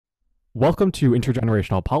Welcome to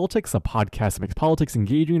Intergenerational Politics, a podcast that makes politics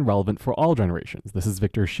engaging and relevant for all generations. This is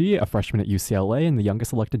Victor Shi, a freshman at UCLA and the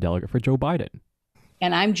youngest elected delegate for Joe Biden.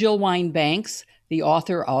 And I'm Jill Wine-Banks, the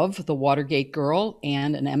author of The Watergate Girl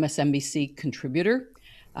and an MSNBC contributor,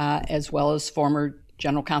 as well as former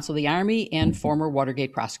General Counsel of the Army and former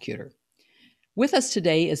Watergate prosecutor. With us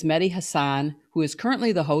today is Mehdi Hasan, who is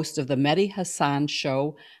currently the host of the Mehdi Hasan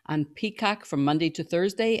Show on Peacock from Monday to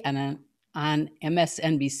Thursday and on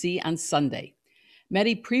MSNBC on Sunday.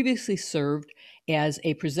 Mehdi previously served as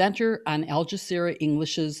a presenter on Al Jazeera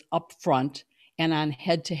English's UpFront and on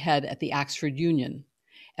Head to Head at the Oxford Union,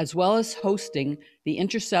 as well as hosting the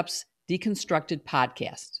Intercept's Deconstructed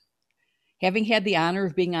podcast. Having had the honor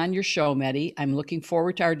of being on your show, Mehdi, I'm looking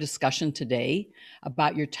forward to our discussion today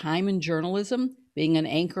about your time in journalism, being an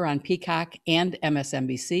anchor on Peacock and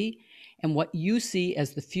MSNBC, and what you see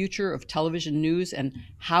as the future of television news and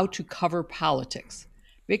how to cover politics.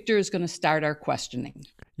 Victor is going to start our questioning.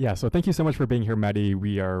 Yeah, so thank you so much for being here, Mehdi.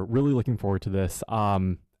 We are really looking forward to this.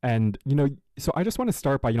 And, so I just want to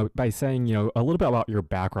start by saying, a little bit about your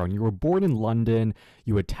background. You were born in London,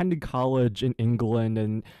 you attended college in England,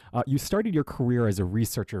 and you started your career as a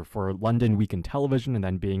researcher for London Weekend Television and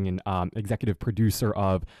then being an executive producer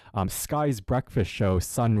of Sky's breakfast show,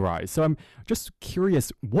 Sunrise. So I'm just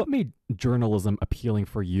curious, what made journalism appealing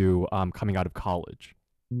for you coming out of college?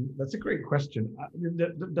 That's a great question.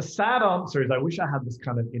 The sad answer is I wish I had this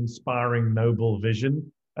kind of inspiring, noble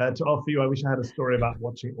vision to offer you. I wish I had a story about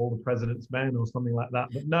watching All the President's Men or something like that.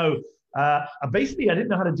 But no, basically, I didn't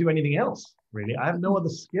know how to do anything else, really. I have no other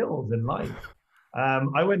skills in life.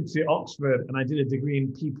 I went to Oxford and I did a degree in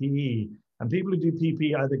PPE. And people who do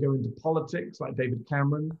PPE either go into politics, like David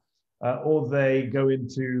Cameron, or they go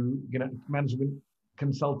into management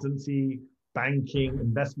consultancy, banking,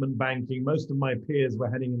 investment banking. Most of my peers were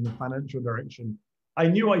heading in the financial direction. I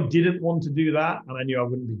knew I didn't want to do that, and I knew I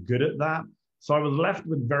wouldn't be good at that. So I was left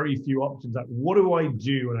with very few options. Like, what do I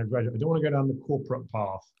do when I graduate? I don't want to go down the corporate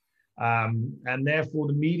path. And therefore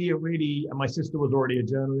the media really, and my sister was already a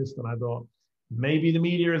journalist, and I thought, maybe the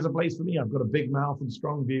media is a place for me. I've got a big mouth and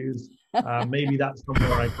strong views. Maybe that's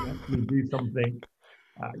somewhere I can actually do something.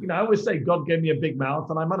 I always say God gave me a big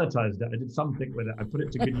mouth and I monetized it. I did something with it. I put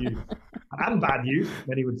it to good use and bad use,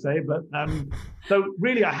 many would say. But so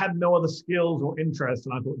really, I had no other skills or interests,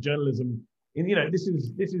 and I thought journalism. This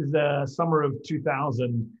is the summer of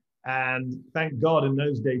 2000, and thank God in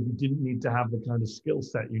those days you didn't need to have the kind of skill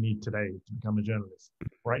set you need today to become a journalist.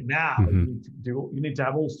 Right now, you need to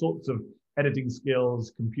have all sorts of editing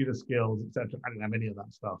skills, computer skills, etc. I didn't have any of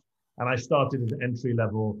that stuff. And I started as an entry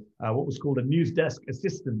level, what was called a news desk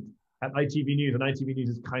assistant at ITV News. And ITV News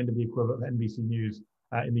is kind of the equivalent of NBC News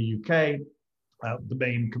in the UK, the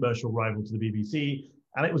main commercial rival to the BBC.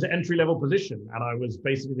 And it was an entry level position. And I was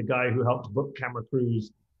basically the guy who helped book camera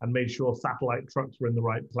crews and made sure satellite trucks were in the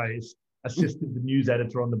right place, assisted the news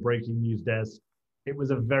editor on the breaking news desk. It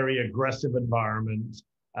was a very aggressive environment.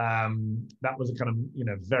 That was a kind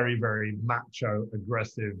of, very, very macho,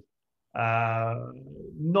 aggressive,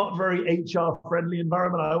 not very HR friendly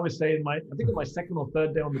environment. I always say I think in my second or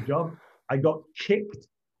third day on the job, I got kicked.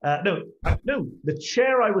 No, the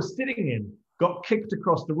chair I was sitting in got kicked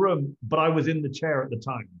across the room, but I was in the chair at the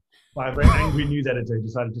time by a very angry news editor who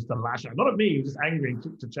decided just to lash out. Not at me, he was just angry and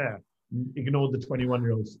kicked the chair, ignored the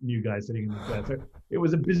 21-year-old new guy sitting in the chair. So it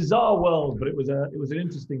was a bizarre world, but it was an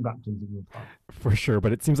interesting baptism of fire. For sure,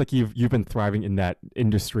 but it seems like you've been thriving in that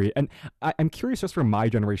industry. And I'm curious, just for my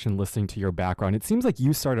generation listening to your background, it seems like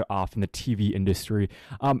you started off in the TV industry.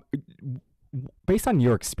 Based on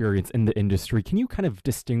your experience in the industry, can you kind of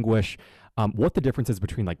distinguish what the difference is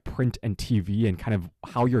between like print and TV and kind of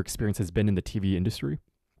how your experience has been in the TV industry?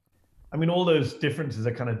 I mean, all those differences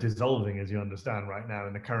are kind of dissolving, as you understand, right now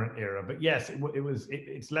in the current era. But yes,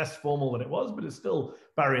 it's less formal than it was, but it's still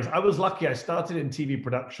barriers. I was lucky. I started in TV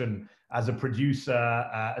production as a producer,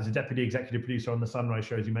 as a deputy executive producer on the Sunrise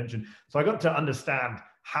show, as you mentioned. So I got to understand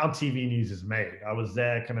how TV news is made. I was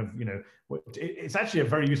there kind of, it's actually a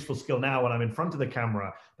very useful skill now when I'm in front of the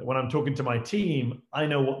camera, that when I'm talking to my team, I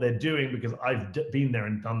know what they're doing because I've been there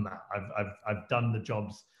and done that. I've done the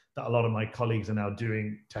jobs that a lot of my colleagues are now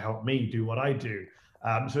doing to help me do what I do.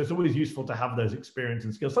 So it's always useful to have those experience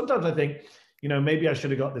and skills. Sometimes I think, maybe I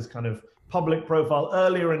should have got this kind of public profile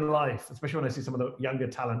earlier in life, especially when I see some of the younger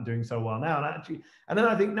talent doing so well now. And then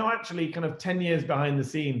I think, no, actually kind of 10 years behind the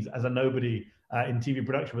scenes as a nobody in TV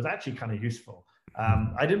production was actually kind of useful.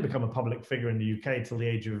 I didn't become a public figure in the UK till the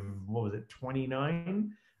age of,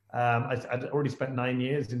 29? I'd already spent 9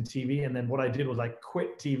 years in TV. And then what I did was I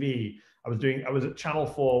quit TV. I was at Channel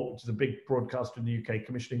 4, which is a big broadcaster in the UK,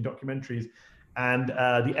 commissioning documentaries. And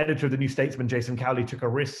the editor of the New Statesman, Jason Cowley, took a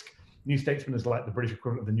risk. New Statesman is like the British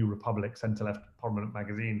equivalent of the New Republic, centre-left prominent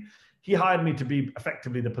magazine. He hired me to be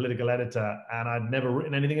effectively the political editor, and I'd never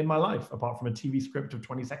written anything in my life apart from a TV script of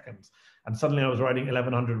 20 seconds. And suddenly I was writing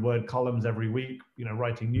 1,100-word columns every week,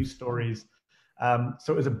 writing news stories.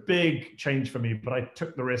 So it was a big change for me, but I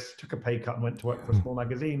took the risk, took a pay cut, and went to work for a small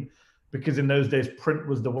magazine, because in those days, print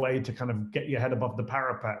was the way to kind of get your head above the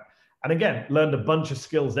parapet. And again, learned a bunch of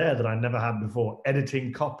skills there that I never had before: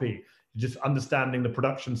 editing, copy, just understanding the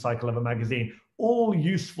production cycle of a magazine, all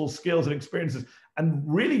useful skills and experiences, and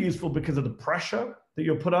really useful because of the pressure that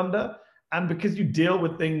you're put under, and because you deal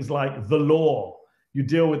with things like the law. You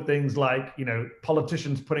deal with things like,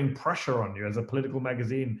 politicians putting pressure on you as a political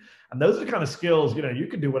magazine. And those are the kind of skills, you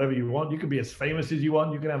can do whatever you want. You can be as famous as you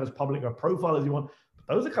want. You can have as public a profile as you want.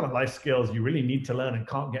 But those are kind of life skills you really need to learn and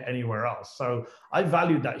can't get anywhere else. So I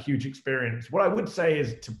valued that huge experience. What I would say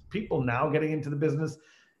is to people now getting into the business,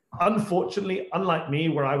 unfortunately, unlike me,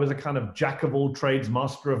 where I was a kind of jack of all trades,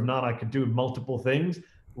 master of none, I could do multiple things.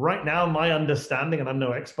 Right now, my understanding, and I'm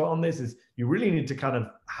no expert on this, is you really need to kind of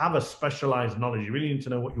have a specialized knowledge. You really need to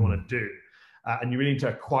know what you want to do. And you really need to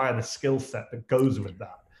acquire the skill set that goes with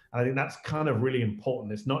that. And I think that's kind of really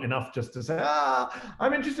important. It's not enough just to say,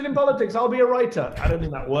 I'm interested in politics, I'll be a writer. I don't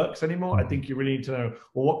think that works anymore. I think you really need to know,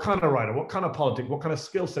 well, what kind of writer, what kind of politics, what kind of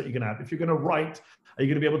skill set you're going to have. If you're going to write, are you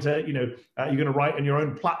going to be able to, you're going to write on your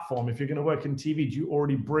own platform? If you're going to work in TV, do you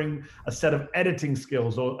already bring a set of editing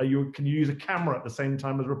skills, or can you use a camera at the same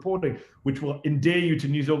time as reporting, which will endear you to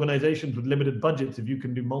news organizations with limited budgets if you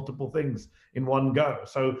can do multiple things in one go?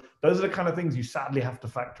 So those are the kind of things you sadly have to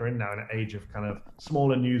factor in now in an age of kind of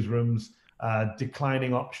smaller newsrooms,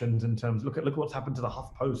 declining options in terms, look at what's happened to the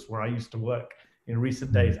HuffPost, where I used to work in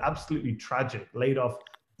recent days. Absolutely tragic. Laid off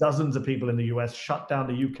dozens of people in the US, shut down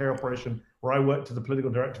the UK operation where I worked as a political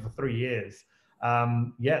director for 3 years.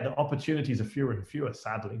 The opportunities are fewer and fewer,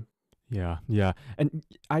 sadly. Yeah. And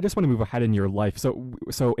I just want to move ahead in your life. So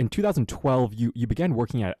in 2012, you began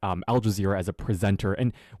working at Al Jazeera as a presenter.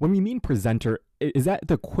 And when we mean presenter, is that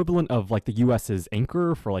the equivalent of like the US's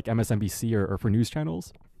anchor for like MSNBC or for news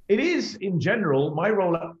channels? It is in general. My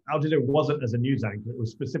role at Al Jazeera wasn't as a news anchor. It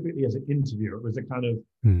was specifically as an interviewer. It was a kind of,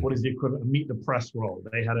 what is the equivalent of meet the press role.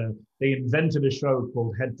 They invented a show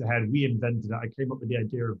called Head to Head. We invented it. I came up with the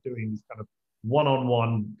idea of doing these kind of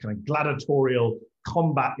one-on-one kind of gladiatorial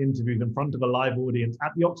combat interviews in front of a live audience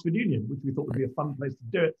at the Oxford Union, which we thought would be a fun place to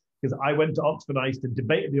do it, because I went to Oxford. I used to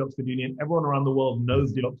debate at the Oxford Union. Everyone around the world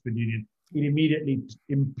knows the Oxford Union. It immediately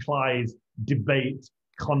implies debate,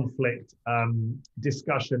 conflict,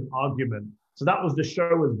 discussion, argument. So that was the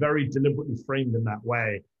show, was very deliberately framed in that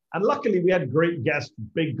way. And luckily we had great guests,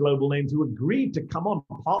 big global names who agreed to come on,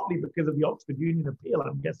 partly because of the Oxford Union appeal,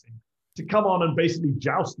 I'm guessing, to come on and basically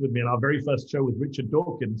joust with me. In our very first show with Richard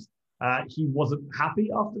Dawkins, he wasn't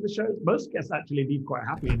happy after the show. Most guests actually leave quite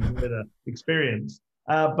happy and enjoy the experience.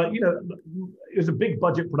 But it was a big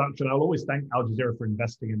budget production. I'll always thank Al Jazeera for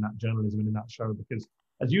investing in that journalism and in that show, because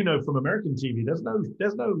as you know from American TV, there's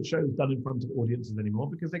no shows done in front of audiences anymore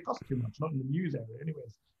because they cost too much, not in the news area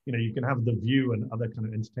anyways. You can have The View and other kind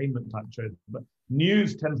of entertainment type shows, but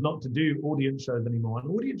news tends not to do audience shows anymore. And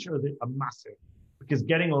audience shows are massive because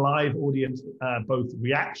getting live audience, both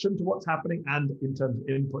reaction to what's happening and in terms of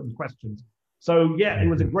input and questions. So yeah, it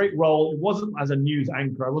was a great role. It wasn't as a news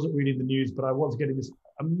anchor. I wasn't reading the news, but I was getting this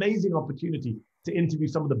amazing opportunity to interview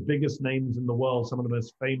some of the biggest names in the world, some of the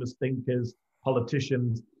most famous thinkers,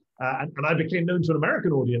 politicians. And I became known to an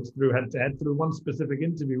American audience through Head to Head, through one specific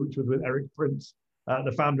interview, which was with Eric Prince,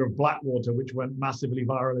 the founder of Blackwater, which went massively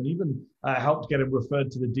viral and even helped get him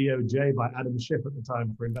referred to the DOJ by Adam Schiff at the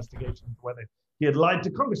time for investigation into whether he had lied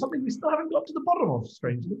to Congress, something we still haven't got to the bottom of,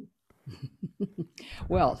 strangely.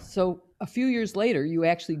 Well, so a few years later, you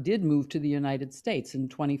actually did move to the United States in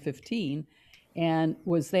 2015. And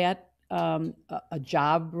was that a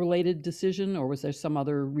job-related decision, or was there some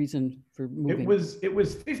other reason for moving? It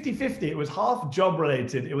was 50-50. It was half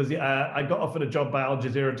job-related. It was I got offered a job by Al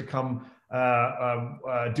Jazeera to come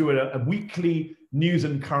do a weekly news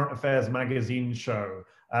and current affairs magazine show,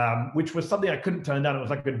 which was something I couldn't turn down. It was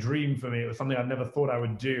like a dream for me. It was something I never thought I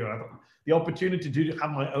would do. I thought the opportunity to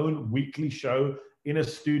have my own weekly show in a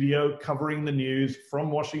studio covering the news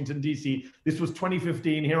from Washington, D.C. This was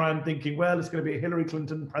 2015. Here I am thinking, well, it's going to be a Hillary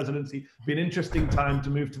Clinton presidency. Be an interesting time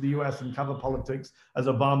to move to the U.S. and cover politics as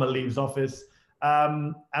Obama leaves office.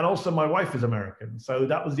 And also my wife is American. So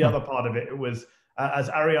that was the other part of it. It was, as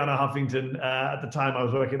Ariana Huffington, at the time I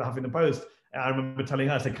was working at the Huffington Post, I remember telling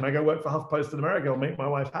her, I said, can I go work for HuffPost in America? I'll make my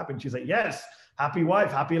wife happy. And she's like, yes, happy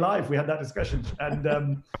wife, happy life. We had that discussion.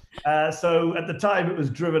 And so at the time, it was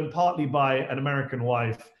driven partly by an American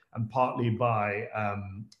wife and partly by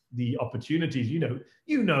the opportunities.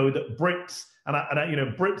 You know that Brits,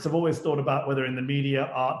 Brits have always thought about whether in the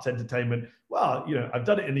media, arts, entertainment, well, I've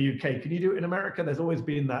done it in the UK. Can you do it in America? There's always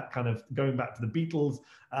been that kind of going back to the Beatles,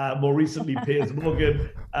 more recently Piers Morgan.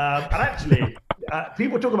 And actually,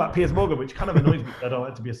 people talk about Piers Morgan, which kind of annoys me. I don't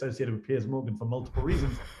like to be associated with Piers Morgan for multiple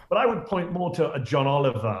reasons. But I would point more to a John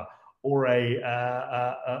Oliver or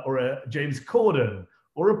a James Corden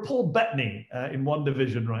or a Paul Bettany in one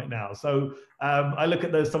division right now. So I look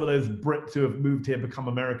at some of those Brits who have moved here, become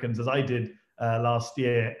Americans, as I did last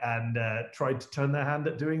year, and tried to turn their hand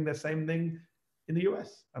at doing the same thing in the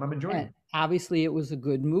US, and I'm enjoying it. Obviously, it was a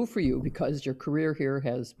good move for you because your career here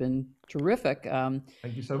has been terrific.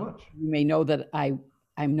 Thank you so much. You may know that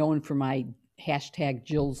I'm known for my hashtag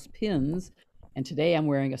Jill's pins, and today I'm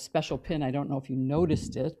wearing a special pin. I don't know if you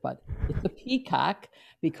noticed it, but it's a peacock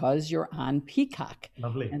because you're on Peacock.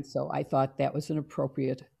 Lovely. And so I thought that was an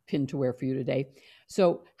appropriate pin to wear for you today.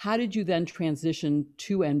 So how did you then transition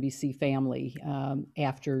to NBC Family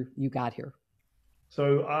after you got here?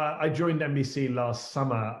 So I joined NBC last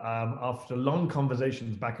summer after long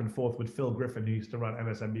conversations back and forth with Phil Griffin, who used to run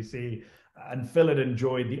MSNBC. And Phil had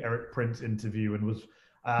enjoyed the Eric Prince interview and was,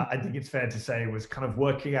 I think it's fair to say, was kind of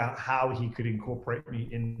working out how he could incorporate me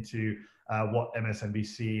into what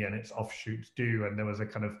MSNBC and its offshoots do. And there was a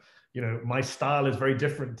kind of, my style is very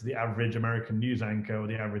different to the average American news anchor or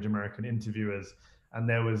the average American interviewers. And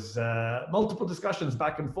there was multiple discussions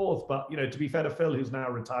back and forth. But, to be fair to Phil, who's now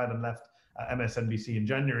retired and left MSNBC in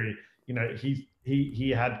January, he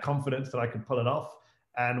had confidence that I could pull it off.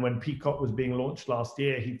 And when Peacock was being launched last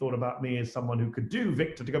year, he thought about me as someone who could do,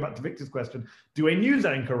 Victor, to go back to Victor's question, do a news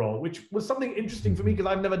anchor role, which was something interesting for me because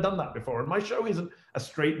I've never done that before. And my show isn't a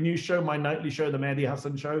straight news show. My nightly show, the Mehdi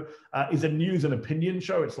Hasan Show, is a news and opinion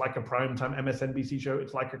show. It's like a primetime MSNBC show.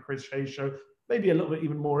 It's like a Chris Hayes show, maybe a little bit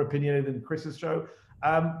even more opinionated than Chris's show.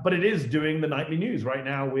 But it is doing the nightly news. Right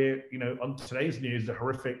now, we're, on today's news, the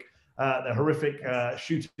horrific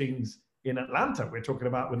shootings in Atlanta. We're talking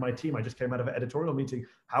about with my team. I just came out of an editorial meeting,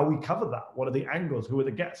 how we cover that. What are the angles? Who are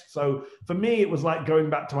the guests? So for me, it was like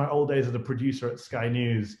going back to my old days as a producer at Sky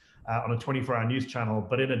News on a 24-hour news channel,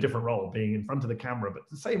 but in a different role, being in front of the camera. But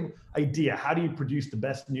the same idea. How do you produce the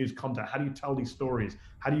best news content? How do you tell these stories?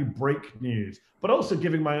 How do you break news? But also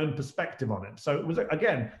giving my own perspective on it. So it was,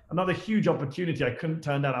 again, another huge opportunity I couldn't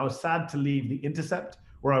turn down. I was sad to leave the Intercept,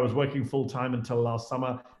 where I was working full-time until last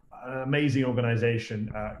summer. An amazing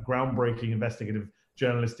organization, groundbreaking investigative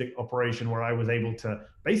journalistic operation where I was able to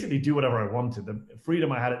basically do whatever I wanted. The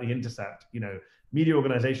freedom I had at the Intercept, media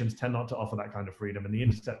organizations tend not to offer that kind of freedom, and the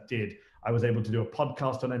Intercept did. I was able to do a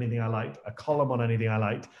podcast on anything I liked, a column on anything I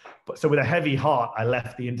liked. But so with a heavy heart, I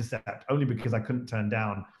left the Intercept only because I couldn't turn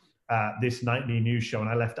down this nightly news show, and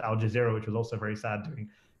I left Al Jazeera, which was also very sad, doing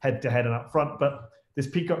head-to-head and upfront. But this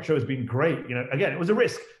Peacock show has been great. Again, it was a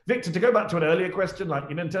risk. Victor, to go back to an earlier question,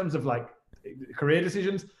 in terms of career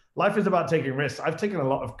decisions, life is about taking risks. I've taken a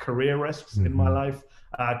lot of career risks in my life,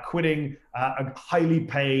 quitting a highly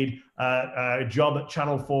paid job at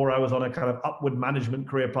Channel 4. I was on a kind of upward management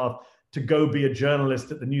career path to go be a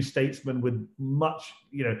journalist at the New Statesman with much,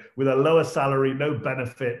 with a lower salary, no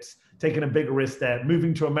benefits, taking a big risk there,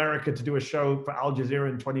 moving to America to do a show for Al Jazeera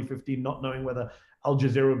in 2015, not knowing whether Al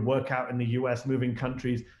Jazeera would work out in the US, moving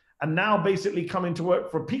countries, and now basically coming to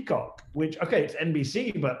work for Peacock, which, okay, it's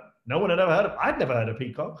NBC, but no one had ever heard of, I'd never heard of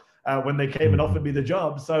Peacock when they came and offered me the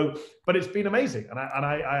job. So, but it's been amazing. And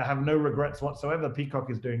I have no regrets whatsoever.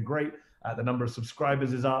 Peacock is doing great. The number of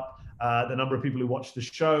subscribers is up. The number of people who watch the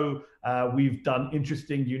show. We've done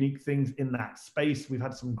interesting, unique things in that space. We've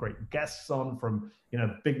had some great guests on from,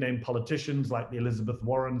 big name politicians like the Elizabeth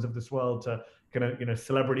Warrens of this world to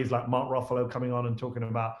celebrities like Mark Ruffalo coming on and talking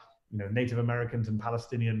about, Native Americans and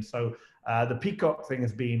Palestinians. So the Peacock thing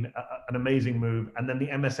has been an amazing move. And then the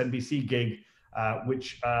MSNBC gig,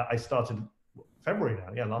 which I started February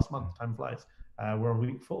now. Yeah, last month, time flies. We're on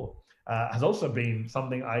week 4. Has also been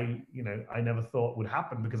something I never thought would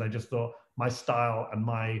happen because I just thought my style and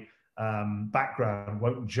my background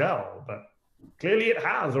won't gel, but clearly it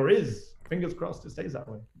has or is. Fingers crossed it stays that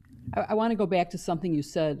way. I want to go back to something you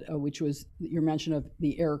said, which was your mention of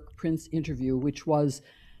the Eric Prince interview, which was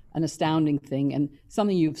an astounding thing, and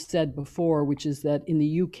something you've said before, which is that in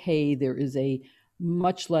the UK there is a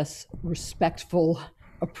much less respectful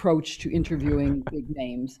approach to interviewing big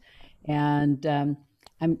names. And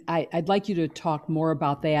I'd like you to talk more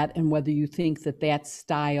about that and whether you think that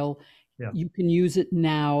style, you can use it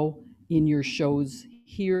now in your shows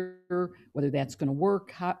here, whether that's going to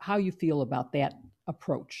work, how you feel about that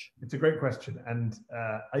approach? It's a great question. And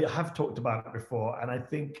I have talked about it before. And I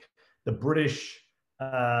think the British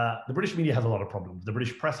media has a lot of problems. The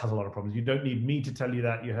British press has a lot of problems. You don't need me to tell you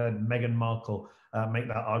that. You heard Meghan Markle make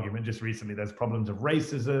that argument just recently. There's problems of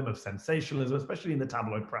racism, of sensationalism, especially in the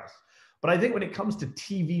tabloid press. But I think when it comes to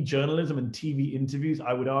TV journalism and TV interviews,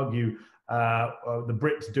 I would argue the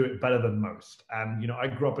Brits do it better than most. And, you know, I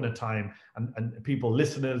grew up in a time, and people,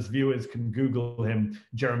 listeners, viewers can Google him,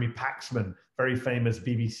 Jeremy Paxman, very famous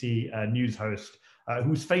BBC news host,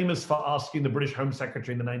 who's famous for asking the British Home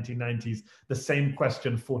Secretary in the 1990s the same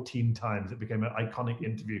question 14 times. It became an iconic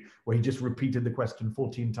interview where he just repeated the question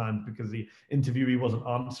 14 times because the interviewee wasn't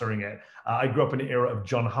answering it. I grew up in an era of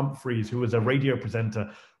John Humphreys, who was a radio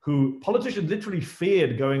presenter who politicians literally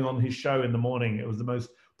feared going on his show in the morning. It was the most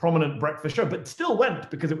prominent breakfast show, but still went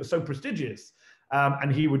because it was so prestigious.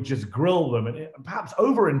 And he would just grill them and perhaps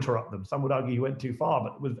over-interrupt them. Some would argue he went too far,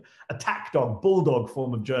 but it was a tack dog, bulldog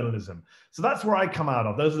form of journalism. So that's where I come out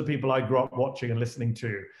of. Those are the people I grew up watching and listening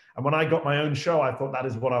to. And when I got my own show, I thought that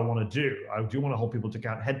is what I want to do. I do want to hold people to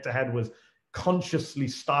account. Head-to-head was consciously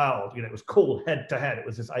styled. You know, it was called head-to-head. It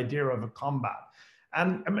was this idea of a combat.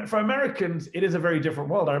 And for Americans, it is a very different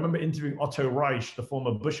world. I remember interviewing Otto Reich, the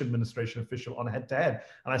former Bush administration official, on head-to-head.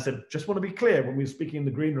 And I said, just want to be clear, when we were speaking in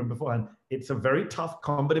the green room beforehand, it's a very tough,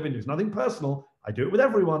 combative interview. It's nothing personal. I do it with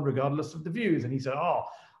everyone, regardless of the views. And he said, oh,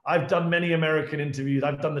 I've done many American interviews.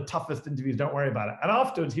 I've done the toughest interviews. Don't worry about it. And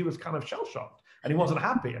afterwards, he was kind of shell-shocked. And he wasn't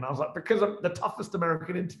happy. And I was like, because the toughest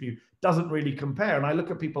American interview doesn't really compare. And I look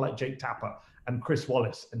at people like Jake Tapper and Chris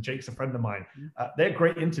Wallace, and Jake's a friend of mine. They're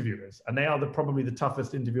great interviewers, and they are probably the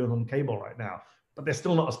toughest interviewers on cable right now. But they're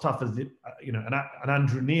still not as tough as an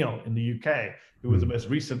Andrew Neil in the UK, who was the most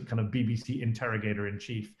recent kind of BBC interrogator in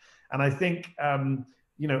chief. And I think, and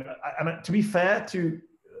to be fair to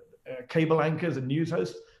cable anchors and news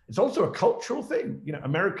hosts, it's also a cultural thing. You know,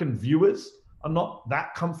 American viewers are not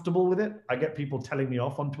that comfortable with it. I get people telling me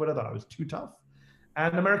off on Twitter that I was too tough.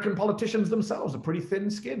 And American politicians themselves are pretty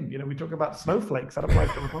thin-skinned. You know, we talk about snowflakes. That applies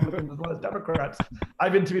to Republicans as well as Democrats.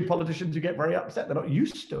 I've interviewed politicians who get very upset. They're not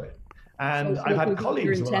used to it. And so I've had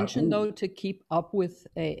colleagues. Your intention, though, to keep up with,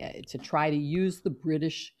 to try to use the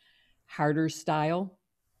British harder style?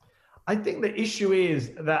 I think the issue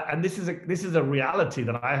is that, and this is a reality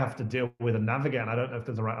that I have to deal with and navigate. And I don't know if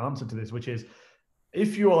there's a right answer to this, which is,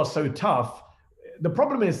 if you are so tough, the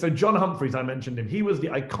problem is, so John Humphreys, I mentioned him, he was the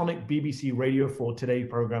iconic BBC Radio 4 Today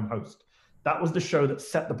program host. That was the show that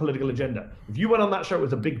set the political agenda. If you went on that show, it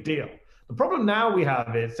was a big deal. The problem now we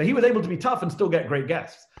have is, so he was able to be tough and still get great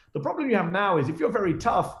guests. The problem you have now is, if you're very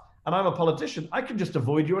tough and I'm a politician, I can just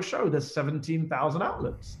avoid your show. There's 17,000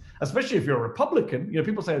 outlets, especially if you're a Republican. You know,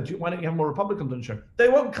 people say, why don't you have more Republicans on the show? They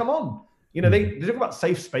won't come on. You know, they talk about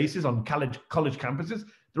safe spaces on college campuses.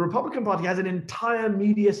 The Republican Party has an entire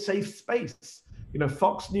media safe space. You know,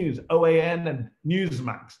 Fox News, OAN, and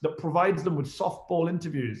Newsmax that provides them with softball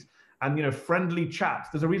interviews and, you know, friendly chats.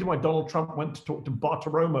 There's a reason why Donald Trump went to talk to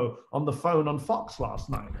Bartiromo on the phone on Fox last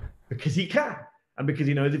night, because he can. And because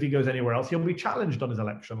he knows if he goes anywhere else, he'll be challenged on his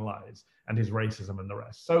election lies and his racism and the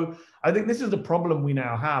rest. So I think this is the problem we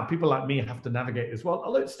now have. People like me have to navigate as well,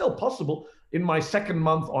 although it's still possible. In my second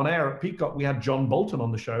month on air at Peacock, we had John Bolton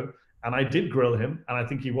on the show. And I did grill him, and I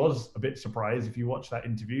think he was a bit surprised. If you watch that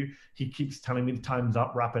interview, he keeps telling me the time's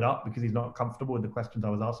up, wrap it up, because he's not comfortable with the questions I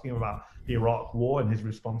was asking him about the Iraq War and his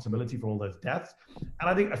responsibility for all those deaths. And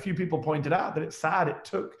I think a few people pointed out that it's sad it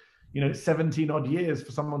took, 17 odd years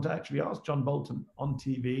for someone to actually ask John Bolton on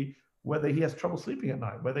TV whether he has trouble sleeping at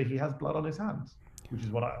night, whether he has blood on his hands, which is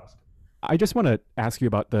what I asked. I just want to ask you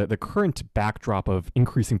about the current backdrop of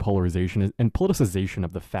increasing polarization and politicization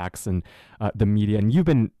of the facts and the media. And you've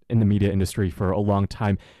been in the media industry for a long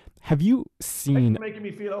time. Have you seen... You're making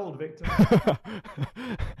me feel old, Victor.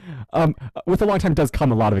 With a long time does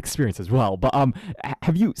come a lot of experience as well. But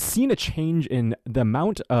have you seen a change in the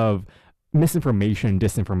amount of misinformation and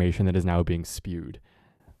disinformation that is now being spewed?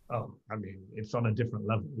 Oh, I mean, it's on a different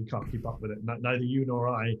level. We can't keep up with it. Neither you nor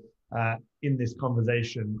I in this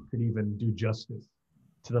conversation could even do justice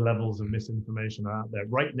to the levels of misinformation out there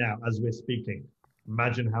right now as we're speaking.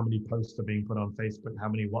 Imagine how many posts are being put on Facebook, how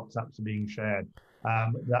many WhatsApps are being shared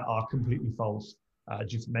that are completely false,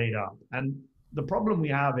 just made up. And the problem we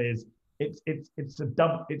have is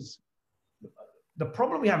the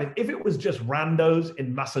problem we have is, if it was just randos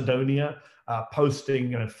in Macedonia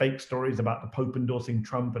posting fake stories about the Pope endorsing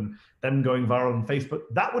Trump and them going viral on Facebook,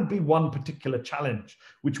 that would be one particular challenge,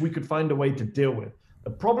 which we could find a way to deal with.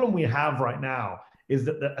 The problem we have right now is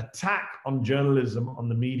that the attack on journalism, on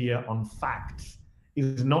the media, on facts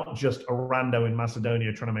is not just a rando in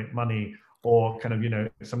Macedonia trying to make money, or kind of, you know,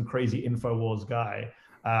 some crazy InfoWars guy,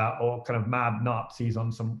 or kind of mad Nazis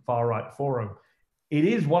on some far-right forum. It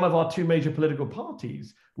is one of our two major political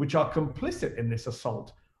parties which are complicit in this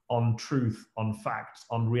assault on truth, on facts,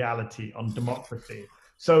 on reality, on democracy.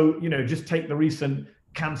 So, you know, just take the recent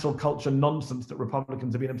cancel culture nonsense that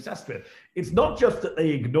Republicans have been obsessed with. It's not just that they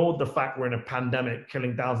ignored the fact we're in a pandemic,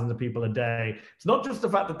 killing thousands of people a day. It's not just the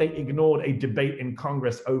fact that they ignored a debate in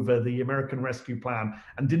Congress over the American Rescue Plan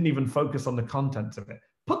and didn't even focus on the contents of it.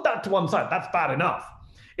 Put that to one side, that's bad enough.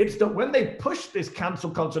 It's that when they pushed this cancel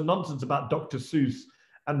culture nonsense about Dr. Seuss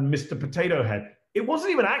and Mr. Potato Head, it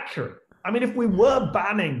wasn't even accurate. I mean, if we were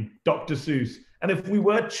banning Dr. Seuss and if we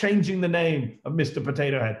were changing the name of Mr.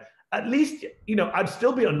 Potato Head, at least, you know, I'd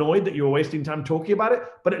still be annoyed that you were wasting time talking about it,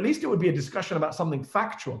 but at least it would be a discussion about something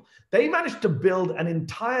factual. They managed to build an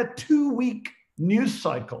entire 2-week news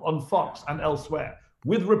cycle on Fox and elsewhere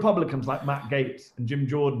with Republicans like Matt Gaetz and Jim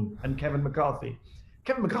Jordan and Kevin McCarthy.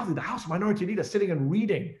 Kevin McCarthy, the House Minority Leader, sitting and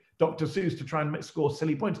reading Dr. Seuss to try and score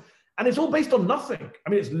silly points. And it's all based on nothing. I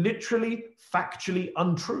mean, it's literally factually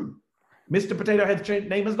untrue. Mr. Potato Head's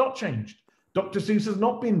name has not changed. Dr. Seuss has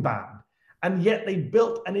not been banned. And yet they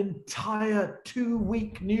built an entire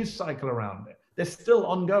 2-week news cycle around it. They're still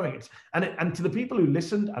ongoing. And to the people who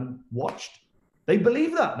listened and watched, they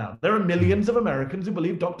believe that now. There are millions of Americans who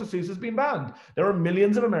believe Dr. Seuss has been banned. There are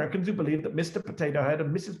millions of Americans who believe that Mr. Potato Head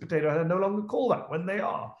and Mrs. Potato Head are no longer called that when they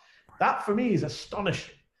are. That for me is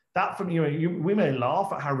astonishing. That for me, we may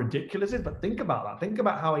laugh at how ridiculous it is, but think about that. Think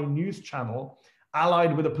about how a news channel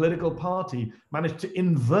allied with a political party managed to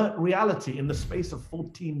invert reality in the space of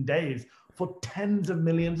 14 days for tens of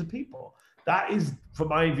millions of people. That is, for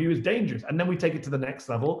my view, is dangerous. And then we take it to the next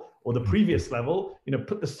level, or the previous level, you know,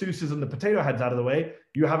 put the Seusses and the Potato Heads out of the way.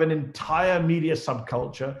 You have an entire media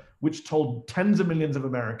subculture which told tens of millions of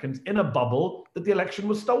Americans in a bubble that the election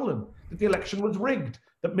was stolen, that the election was rigged,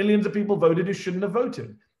 that millions of people voted who shouldn't have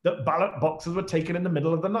voted, that ballot boxes were taken in the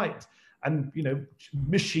middle of the night, and, you know,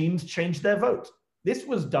 machines changed their vote. This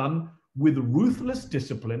was done with ruthless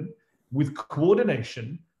discipline, with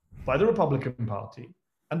coordination by the Republican Party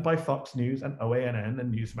and by Fox News and OANN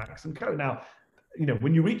and Newsmax and co. Now, you know,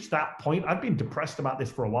 when you reach that point, I've been depressed about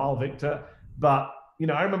this for a while, Victor, but, you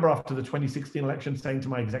know, I remember after the 2016 election saying to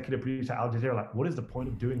my executive producer, Al Jazeera, like, what is the point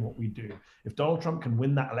of doing what we do? If Donald Trump can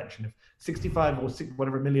win that election, if 65 or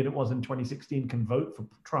whatever million it was in 2016 can vote for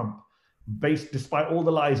Trump, despite all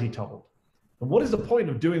the lies he told, and what is the point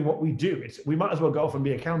of doing what we do? We might as well go off and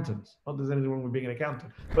be accountants. Not that there's anything wrong with being an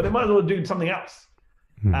accountant, but they might as well do something else.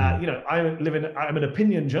 You know, I'm an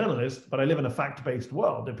opinion journalist, but I live in a fact-based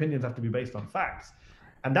world. Opinions have to be based on facts.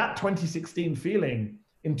 And that 2016 feeling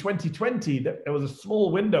in 2020, there was a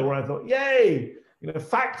small window where I thought, yay, you know,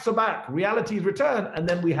 facts are back, reality's returned. And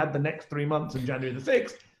then we had the next 3 months in January the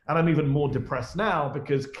 6th. And I'm even more depressed now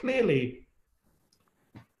because clearly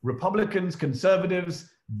Republicans,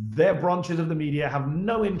 conservatives, their branches of the media have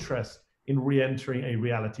no interest in re-entering a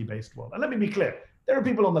reality-based world. And let me be clear, there are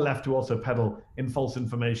people on the left who also peddle in false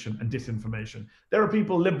information and disinformation. There are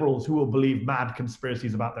people, liberals, who will believe mad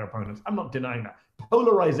conspiracies about their opponents. I'm not denying that.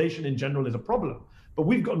 Polarization in general is a problem, but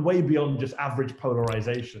we've gone way beyond just average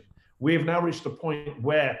polarization. We have now reached a point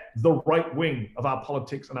where the right wing of our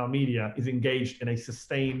politics and our media is engaged in a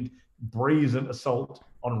sustained, brazen assault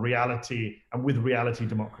on reality and with reality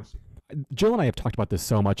democracy. Jill and I have talked about this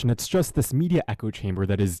so much, and it's just this media echo chamber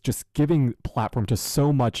that is just giving platform to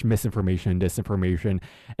so much misinformation and disinformation.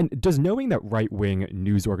 And does knowing that right-wing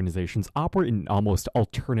news organizations operate in almost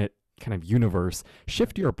alternate kind of universe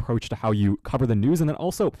shift your approach to how you cover the news? And then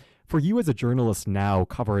also, for you as a journalist now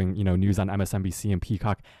covering, you know, news on MSNBC and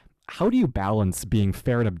Peacock, how do you balance being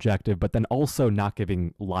fair and objective, but then also not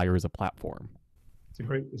giving liars a platform?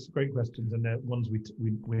 It's great questions, and they're ones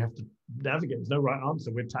we have to navigate. There's no right answer.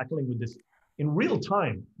 We're tackling with this in real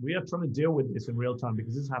time. We are trying to deal with this in real time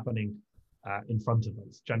because it's happening in front of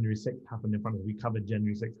us. January 6th happened in front of us. We covered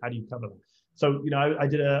January 6th. How do you cover that? So, you know, I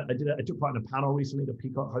took part in a panel recently that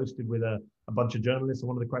Peacock hosted with a bunch of journalists, and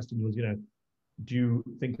one of the questions was, you know, do you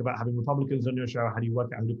think about having Republicans on your show? How do you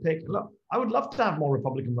work out who to pick? Look, I would love to have more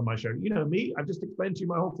Republicans on my show. You know me, I've just explained to you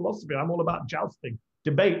my whole philosophy. I'm all about jousting,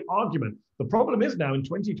 debate, argument. The problem is now in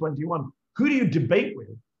 2021, who do you debate with?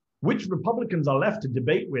 Which Republicans are left to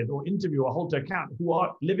debate with or interview or hold to account who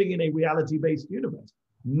are living in a reality-based universe?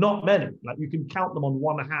 Not many. Like, you can count them on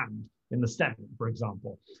one hand in the Senate, for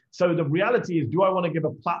example. So the reality is, do I want to give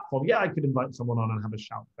a platform? Yeah, I could invite someone on and have a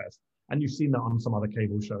shout fest. And you've seen that on some other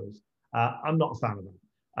cable shows. I'm not a fan of that.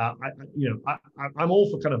 I'm all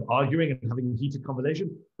for kind of arguing and having a heated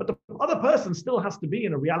conversation, but the other person still has to be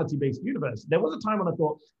in a reality-based universe. There was a time when I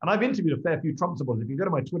thought, and I've interviewed a fair few Trump supporters. If you go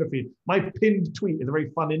to my Twitter feed, my pinned tweet is a very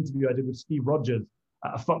fun interview I did with Steve Rogers,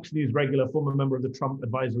 a Fox News regular, former member of the Trump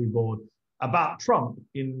advisory board, about Trump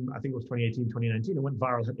in, I think it was 2018, 2019. It went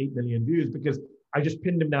viral, had 8 million views because I just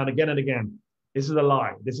pinned him down again and again. This is a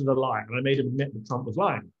lie. This is a lie. And I made him admit that Trump was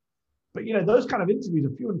lying. But those kind of interviews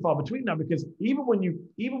are few and far between now, because even when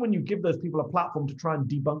you give those people a platform to try and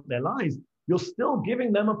debunk their lies, you're still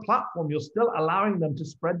giving them a platform. You're still allowing them to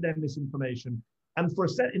spread their misinformation. And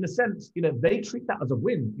in a sense, they treat that as a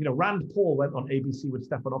win. Rand Paul went on ABC with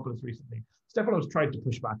Stephanopoulos recently. Stephanopoulos tried to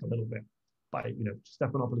push back a little bit by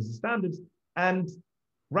Stephanopoulos' standards, and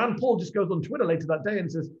Rand Paul just goes on Twitter later that day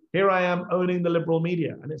and says, "Here I am owning the liberal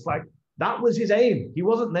media," and it's like that was his aim. He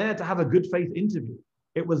wasn't there to have a good faith interview.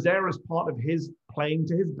 It was there as part of his playing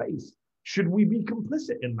to his base. Should we be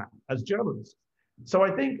complicit in that as journalists? So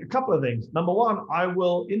I think a couple of things. Number one, I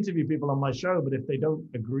will interview people on my show, but if they don't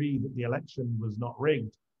agree that the election was not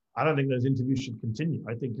rigged, I don't think those interviews should continue.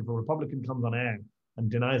 I think if a Republican comes on air and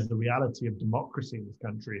denies the reality of democracy in this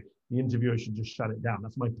country, the interviewer should just shut it down.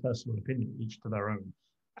 That's my personal opinion, each to their own.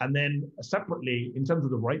 And then separately, in terms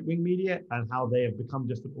of the right-wing media and how they have become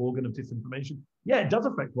just an organ of disinformation, yeah, it does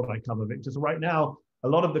affect what I cover, Victor. So right now, a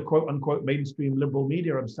lot of the quote-unquote mainstream liberal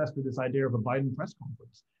media are obsessed with this idea of a Biden press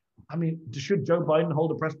conference. I mean, should Joe Biden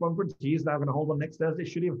hold a press conference? He is now going to hold one next Thursday.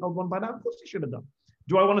 Should he have held one by now? Of course he should have done.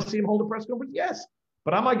 Do I want to see him hold a press conference? Yes.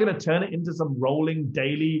 But am I going to turn it into some rolling,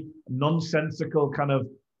 daily, nonsensical kind of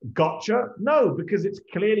gotcha? No, because it's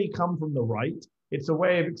clearly come from the right. It's a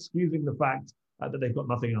way of excusing the fact that they've got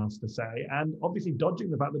nothing else to say, and obviously dodging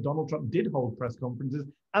the fact that Donald Trump did hold press conferences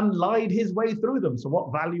and lied his way through them. So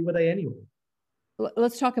what value were they anyway?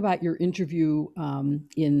 Let's talk about your interview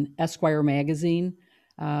in Esquire magazine.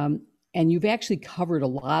 And you've actually covered a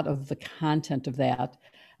lot of the content of that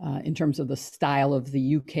in terms of the style of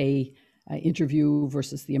the UK interview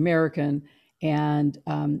versus the American. And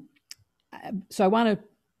so I want to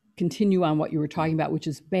continue on what you were talking about, which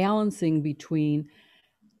is balancing between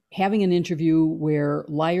having an interview where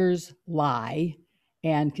liars lie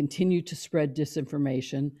and continue to spread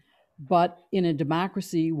disinformation, but in a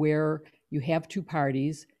democracy where you have two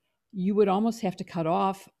parties, you would almost have to cut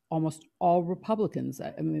off almost all Republicans.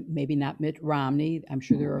 I mean, maybe not Mitt Romney. I'm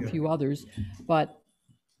sure there are a few others, but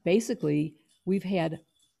basically we've had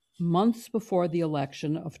months before the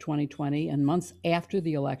election of 2020 and months after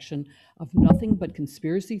the election of nothing but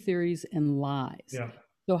conspiracy theories and lies. Yeah.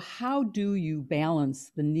 So how do you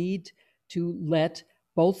balance the need to let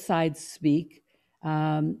both sides speak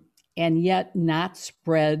and yet not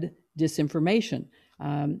spread disinformation?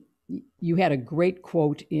 You had a great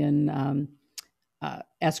quote in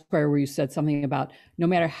Esquire where you said something about no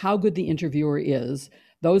matter how good the interviewer is,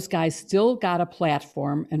 those guys still got a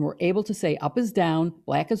platform and were able to say up is down,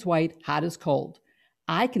 black is white, hot is cold.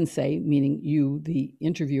 I can say, meaning you, the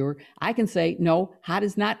interviewer, I can say, no, hot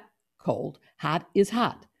is not cold, hot is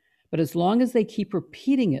hot. But as long as they keep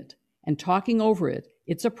repeating it and talking over it,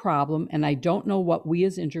 it's a problem, and I don't know what we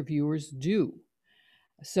as interviewers do.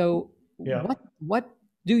 So what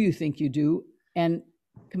do you think you do? And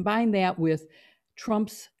combine that with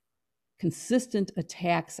Trump's consistent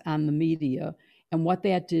attacks on the media and what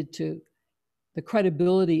that did to the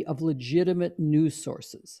credibility of legitimate news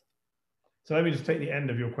sources. So let me just take the end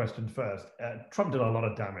of your question first. Trump did a lot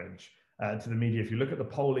of damage to the media. If you look at the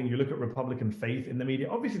polling, you look at Republican faith in the media,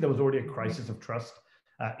 obviously there was already a crisis of trust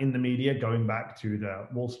in the media going back to the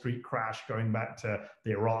Wall Street crash, going back to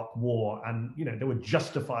the Iraq war. And, there were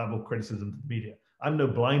justifiable criticisms of the media. I'm no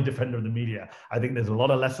blind defender of the media. I think there's a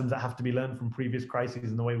lot of lessons that have to be learned from previous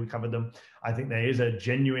crises and the way we covered them. I think there is a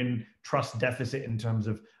genuine trust deficit in terms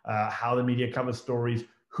of how the media covers stories,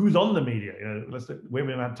 who's on the media. We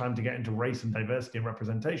haven't had time to get into race and diversity and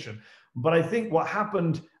representation. But I think what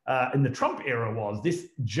happened in the Trump era was this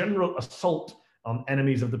general assault on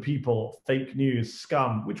enemies of the people, fake news,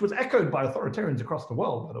 scum, which was echoed by authoritarians across the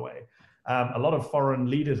world, by the way. A lot of foreign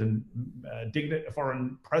leaders and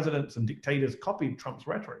foreign presidents and dictators copied Trump's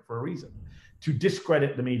rhetoric for a reason, to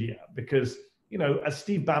discredit the media. Because, as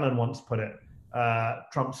Steve Bannon once put it,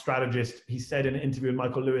 Trump's strategist, he said in an interview with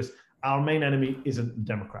Michael Lewis, our main enemy isn't the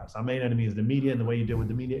Democrats. Our main enemy is the media, and the way you deal with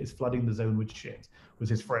the media is flooding the zone with shit, was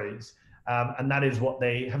his phrase. And that is what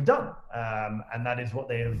they have done. And that is what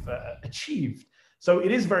they have achieved. So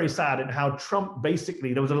it is very sad in how Trump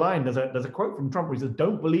basically, there was a line, there's a quote from Trump where he says,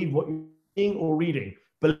 don't believe what you're seeing or reading,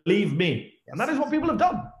 believe me. And that is what people have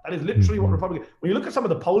done. That is literally what Republicans, when you look at some of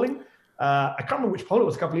the polling, I can't remember which poll it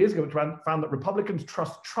was a couple of years ago, which found that Republicans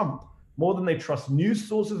trust Trump more than they trust news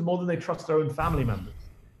sources, more than they trust their own family members.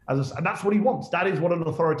 And that's what he wants. That is what an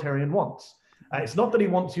authoritarian wants. It's not that he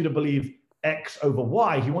wants you to believe X over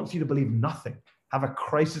Y. He wants you to believe nothing, have a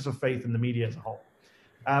crisis of faith in the media as a whole.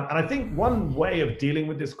 And I think one way of dealing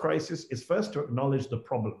with this crisis is first to acknowledge the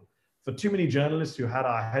problem. For too many journalists who had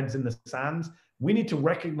our heads in the sand, we need to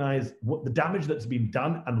recognize what the damage that's been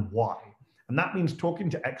done and why. And that means talking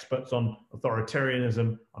to experts on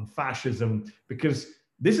authoritarianism, on fascism, because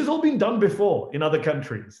this has all been done before in other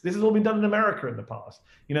countries. This has all been done in America in the past.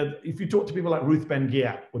 You know, if you talk to people like Ruth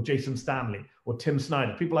Ben-Ghiat or Jason Stanley or Tim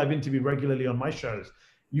Snyder, people I've interviewed regularly on my shows,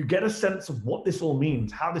 you get a sense of what this all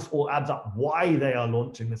means, how this all adds up, why they are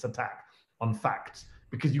launching this attack on facts,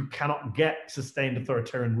 because you cannot get sustained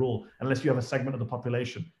authoritarian rule unless you have a segment of the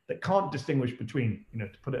population that can't distinguish between, you know,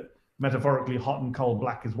 to put it metaphorically, hot and cold,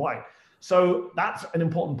 black is white. So that's an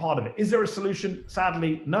important part of it. Is there a solution?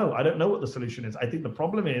 Sadly, no, I don't know what the solution is. I think the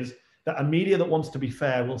problem is that a media that wants to be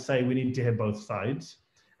fair will say we need to hear both sides.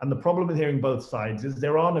 And the problem with hearing both sides is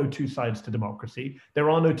there are no two sides to democracy.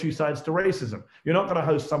 There are no two sides to racism. You're not going to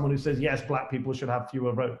host someone who says, yes, black people should have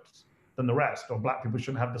fewer votes than the rest, or black people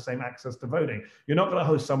shouldn't have the same access to voting. You're not going to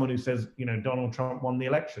host someone who says, you know, Donald Trump won the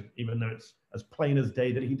election, even though it's as plain as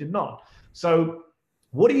day that he did not. So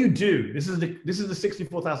what do you do? This is the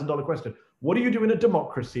 $64,000 question. What do you do in a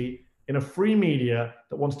democracy, in a free media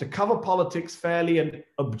that wants to cover politics fairly and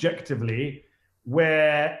objectively,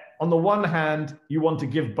 where on the one hand, you want to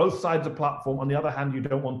give both sides a platform, on the other hand, you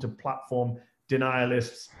don't want to platform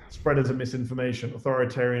denialists, spreaders of misinformation,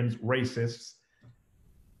 authoritarians, racists?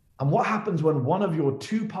 And what happens when one of your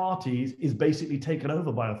two parties is basically taken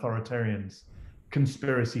over by authoritarians,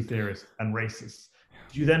 conspiracy theorists, and racists?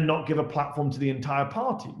 Do you then not give a platform to the entire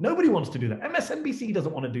party? Nobody wants to do that. MSNBC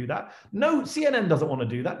doesn't want to do that. No, CNN doesn't want to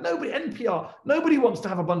do that. Nobody, NPR, nobody wants to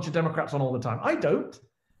have a bunch of Democrats on all the time. I don't.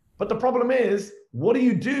 But the problem is, what do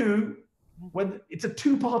you do when it's a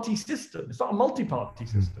two-party system? It's not a multi-party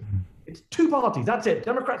system. It's two parties, that's it,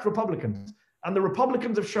 Democrats, Republicans. And the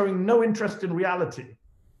Republicans are showing no interest in reality.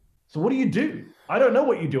 So what do you do? I don't know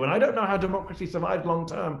what you do. And I don't know how democracy survives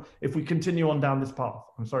long-term if we continue on down this path.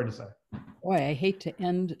 I'm sorry to say. Boy, I hate to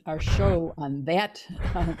end our show on that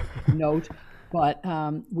note, but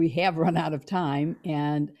we have run out of time.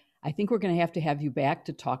 And I think we're going to have you back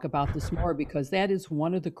to talk about this more, because that is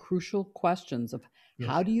one of the crucial questions of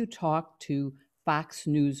how do you talk to Fox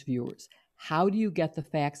News viewers? How do you get the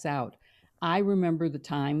facts out? I remember the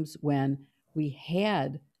times when we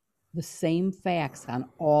had the same facts on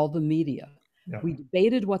all the media. Yeah. We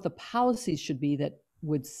debated what the policies should be that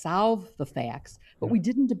would solve the facts, but we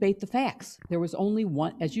didn't debate the facts. There was only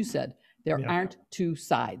one, as you said, there aren't two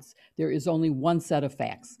sides. There is only one set of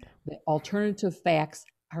facts. The alternative facts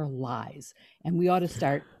are lies. And we ought to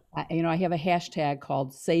start, you know, I have a hashtag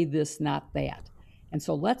called Say This, Not That. And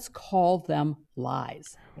so let's call them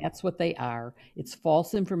lies. That's what they are. It's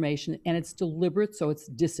false information, and it's deliberate, so it's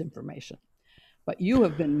disinformation. But you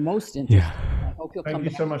have been most interested. Yeah. I hope you'll come back.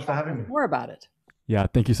 Thank you so much for having me. More about it. Yeah,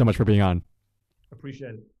 thank you so much for being on.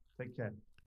 Appreciate it. Take care.